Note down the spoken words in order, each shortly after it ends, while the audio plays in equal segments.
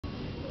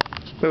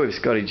We're with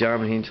Scotty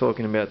Jarman here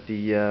talking about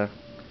the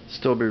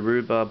strawberry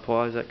rhubarb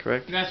pie, is that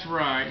correct? That's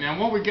right. Now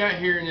what we got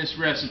here in this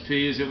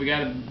recipe is that we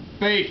got to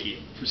bake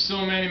it for so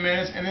many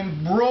minutes and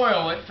then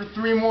broil it for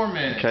 3 more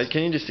minutes. Okay,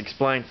 can you just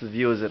explain to the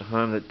viewers at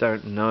home that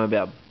don't know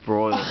about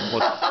broiling,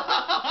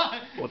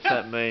 what's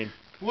that mean?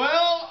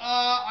 Well,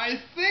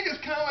 I think it's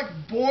kind of like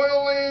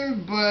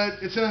boiling,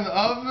 but it's in an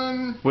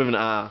oven. With an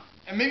R.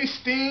 And maybe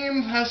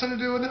steam has something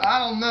to do with it. I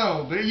don't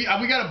know. But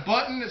we got a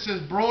button that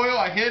says broil.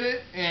 I hit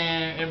it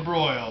and it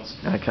broils.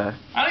 Okay.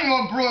 I don't even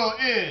know what broil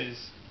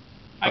is.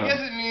 I guess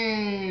it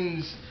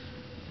means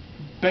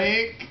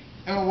bake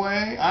in a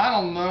way. I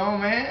don't know,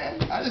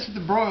 man. I just hit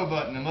the broil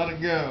button and let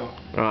it go.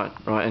 Right.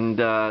 And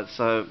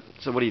so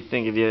what do you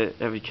think?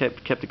 Have you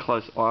kept a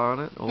close eye on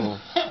it, or?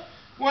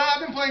 Well,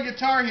 I've been playing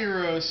Guitar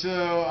Hero,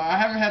 so I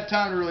haven't had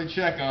time to really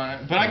check on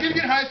it. But I did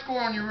get a high score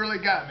on You Really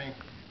Got Me.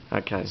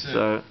 Okay,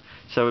 so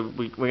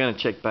we're going to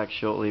check back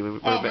shortly.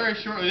 Very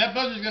shortly. That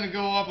buzzer's going to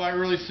go up like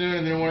really soon,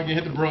 and then we're going to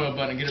hit the broil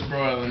button and get it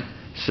broiling.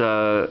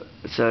 So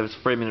it's a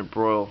 3-minute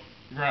broil.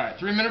 Right,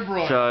 3-minute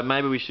broil. So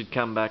maybe we should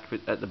come back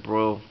at the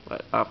broil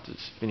after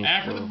it's finished.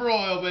 After the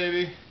broil,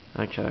 baby.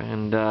 Okay,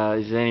 and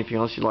is there anything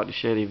else you'd like to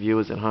share to your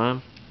viewers at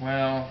home?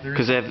 Well,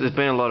 because there's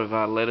been a lot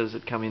of letters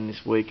that come in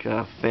this week,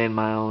 fan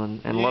mail,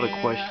 and a lot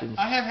of questions.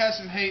 I have had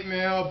some hate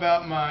mail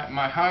about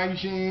my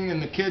hygiene in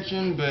the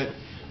kitchen, but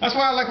that's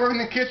why I like working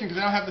in the kitchen, because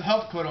I don't have the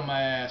health code on my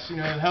ass, you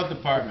know, the health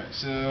department.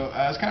 So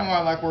that's kind of why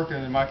I like working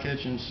in my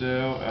kitchen.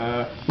 So.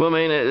 Well, I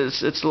mean, it's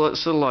sort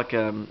of like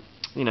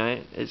you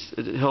know,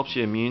 it helps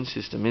your immune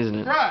system, isn't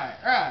it?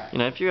 Right. You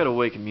know, if you got a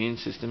weak immune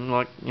system,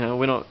 like, you know,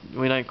 we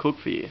don't cook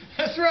for you.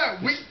 That's right.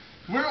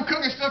 We're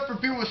cooking stuff for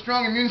people with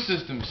strong immune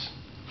systems.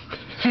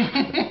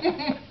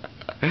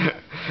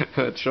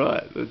 That's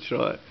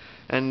right.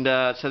 And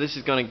so this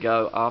is going to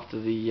go after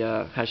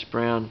the hash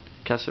brown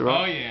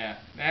casserole? Oh yeah,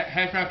 that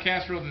hash brown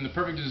casserole, and the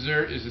perfect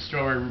dessert is the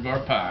strawberry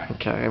rhubarb pie.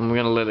 Okay, and we're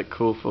going to let it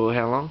cool for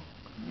how long?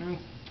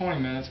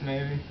 20 minutes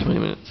maybe. 20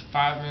 minutes?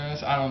 5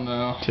 minutes, I don't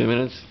know. 2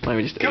 minutes?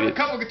 Maybe just a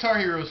couple Guitar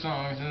Hero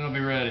songs and it'll be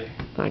ready.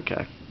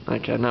 Okay,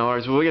 no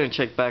worries. Well, we're going to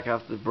check back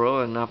after the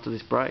broil and after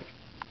this break.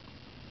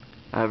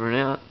 Over and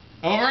out.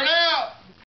 Over and out!